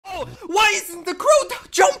No! Why isn't the crowd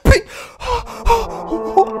jumping?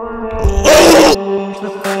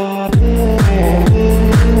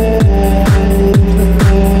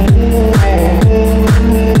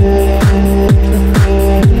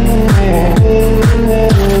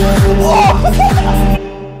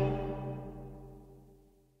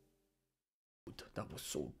 That was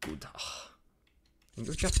so good. And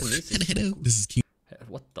your Japanese is so good. This is Kindo.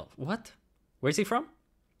 What? Where's he from?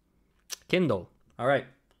 Kindo. Alright.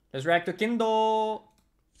 Let's react to Kindo.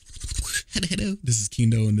 Hello. This is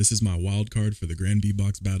Kindo, and this is my wild card for the Grand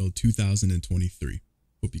B-Box Battle 2023.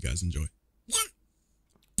 Hope you guys enjoy.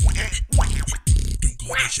 Don't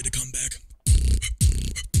call that shit a comeback.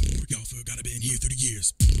 Y'all forgot I've been here through the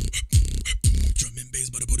years. Drum and bass,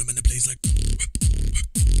 but I put them in the place like.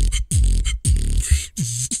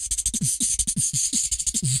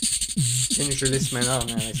 Finish your list, man. Oh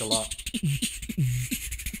man, it's a lot.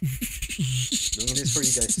 Doing this for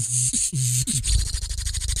you guys.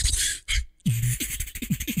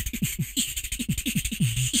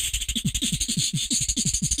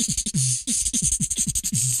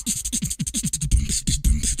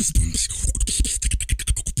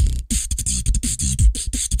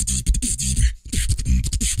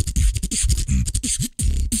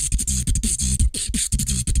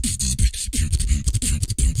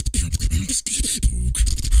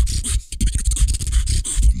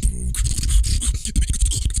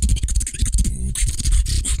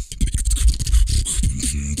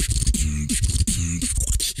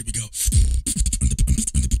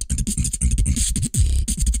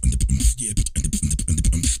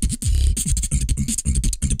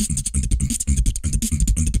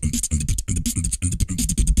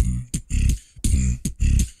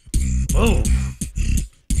 Oh!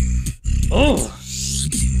 Oh!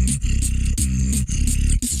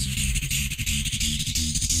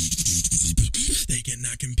 They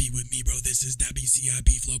cannot compete with me, bro. This is that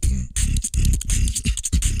BCIB flow.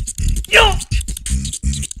 Yo!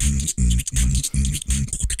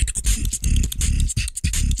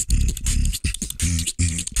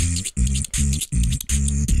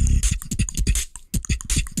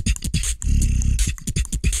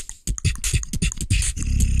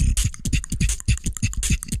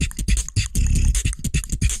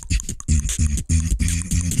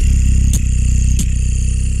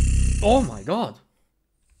 Oh my god.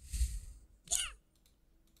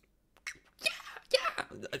 Yeah.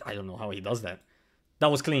 I don't know how he does that. That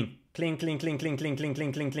was clean. Clean.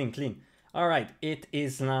 Alright, it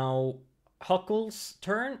is now Huckle's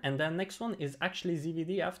turn, and then next one is actually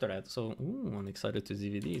ZVD after that. So, ooh, I'm excited to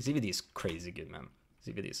ZVD. ZVD is crazy good, man.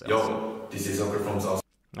 ZVD is awesome. Yo, this is Huckle from South.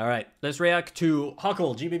 Alright, let's react to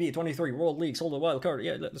Huckle, GBB23, World League, Solo Wildcard.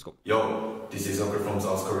 Yeah, let's go. Yo, this is Huckle from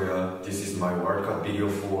South Korea. This is my Wildcard video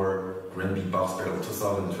for Grand B-Box Battle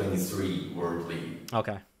 2023 World League.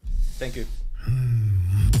 Okay, thank you.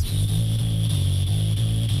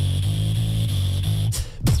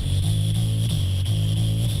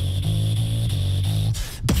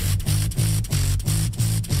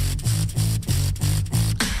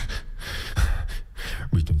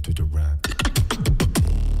 Rhythm to the rap.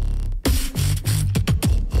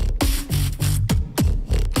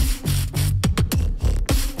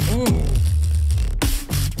 Ooh.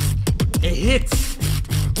 It hits.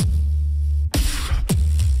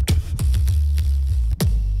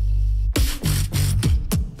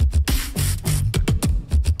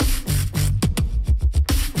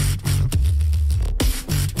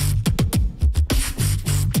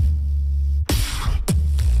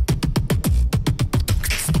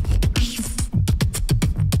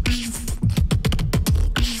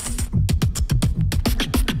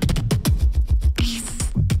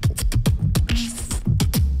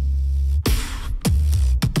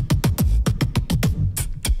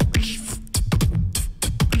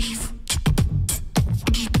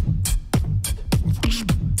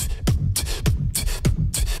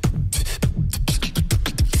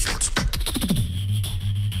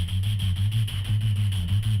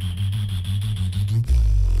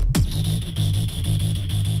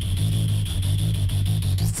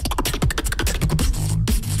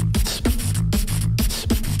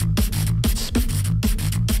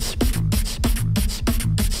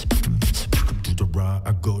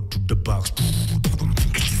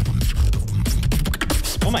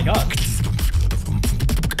 Oh my god.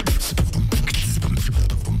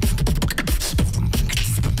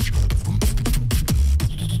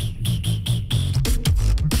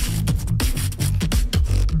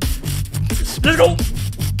 Let's go.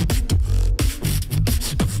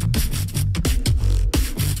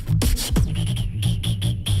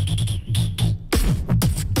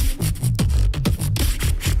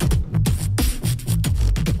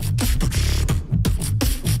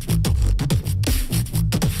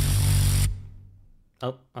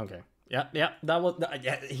 Okay. Yeah. That was.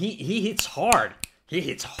 Yeah, he hits hard. He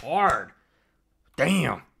hits hard.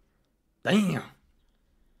 Damn.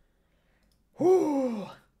 Ooh.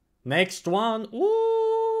 Next one.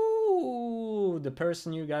 Ooh, the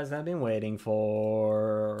person you guys have been waiting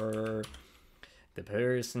for.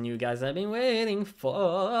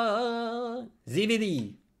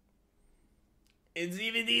 ZVD. It's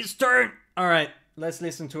ZVD's turn. All right, let's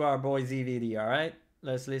listen to our boy ZVD. All right,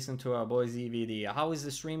 let's listen to our boy ZVD. How is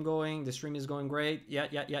the stream going? The stream is going great. Yeah.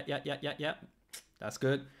 That's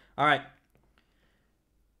good. All right.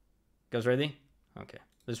 Guys ready? Okay,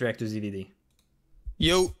 let's react to ZVD.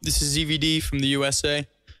 Yo, this is ZVD from the USA.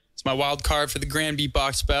 It's my wild card for the Grand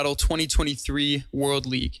Beatbox Battle 2023 World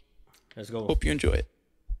League. Let's go. Hope you enjoy it.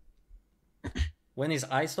 When is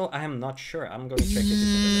ice though? I am not sure. I'm gonna check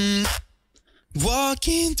it.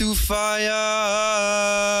 Walking through fire,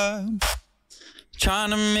 trying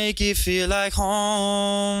to make it feel like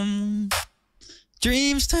home.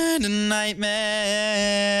 Dreams turn to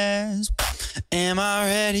nightmares. Am I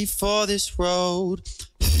ready for this road?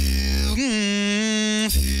 It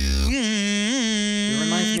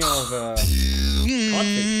reminds me of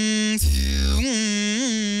Codfish.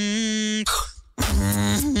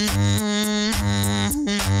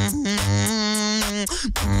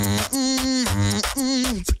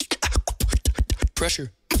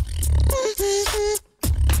 Pressure.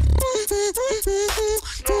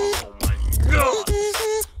 Oh my god!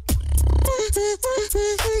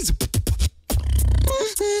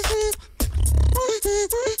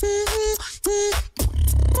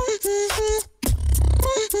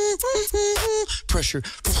 Pressure.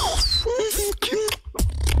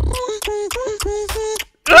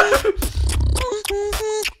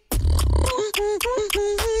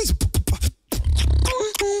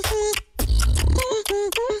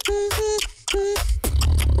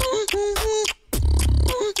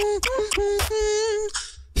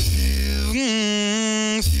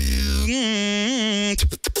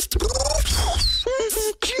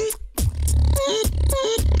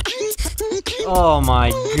 Oh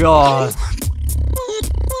my god!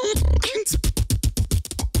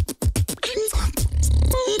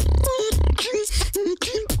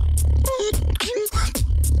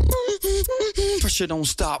 Pressure don't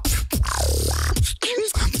stop.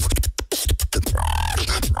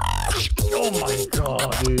 Oh my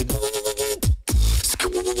god, dude.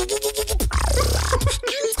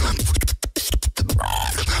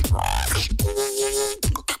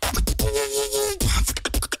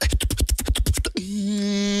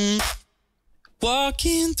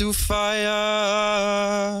 Walking through fire,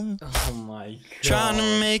 Oh my god. trying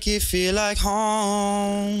to make it feel like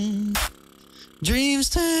home. Dreams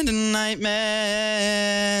turn to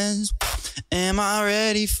nightmares. Am I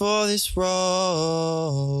ready for this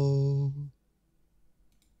road?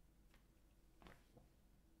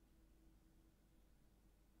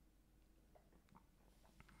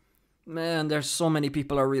 Man, there's so many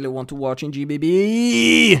people I really want to watch in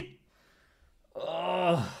GBB.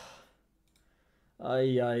 Oh.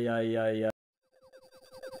 Ay.